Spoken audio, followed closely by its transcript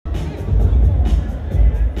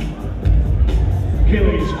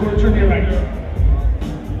Quarter turn to your right.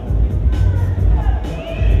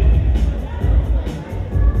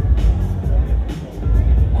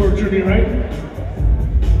 Quarter turn to your right.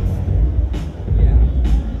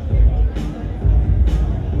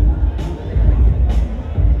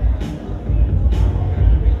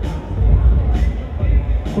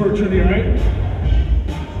 Quarter turn to your right.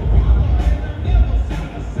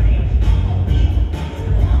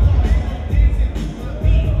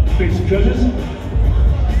 Face the judges.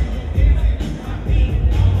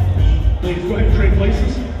 Ladies, go ahead and trade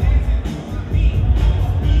places.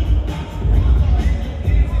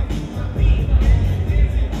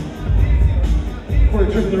 Quarter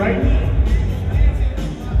turn to the right.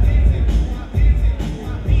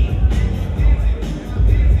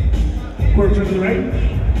 Quarter turn to the right.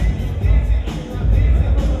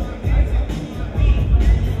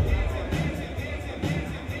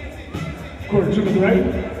 Quarter turn to the right.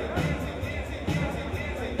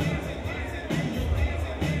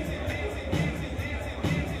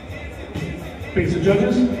 Face the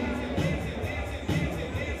judges.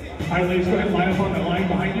 All right, ladies, go ahead and line up on the line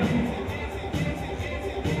behind you.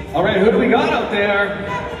 All right, who do we got out there?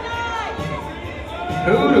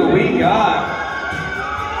 Who do we got?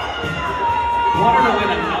 Want her to win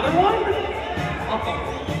another one?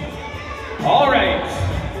 All right.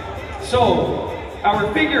 So,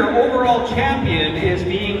 our figure overall champion is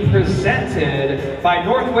being presented by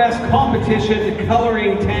Northwest Competition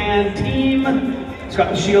Coloring Tan Team. He's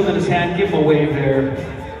got the shield in his hand. Give him a wave there.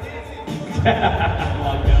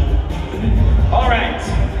 All right.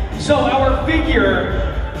 So our figure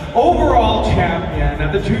overall champion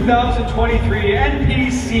of the 2023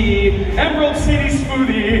 NPC Emerald City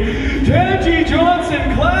Smoothie Tanji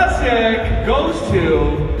Johnson Classic goes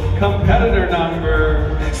to competitor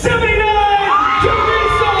number 79.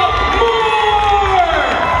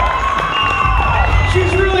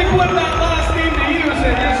 She's really putting that last name to use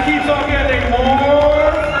and just keeps on getting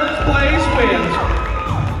more first place wins.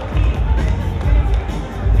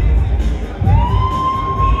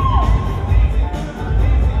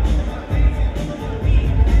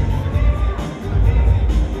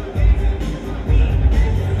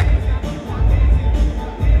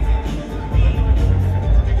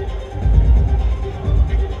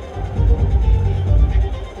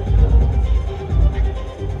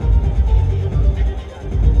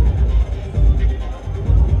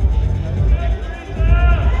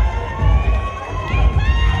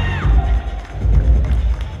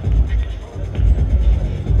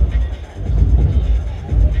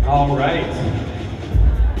 All right.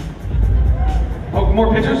 Oh,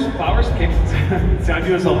 more pictures? Flowers? Okay. See, I do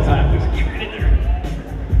this all the time.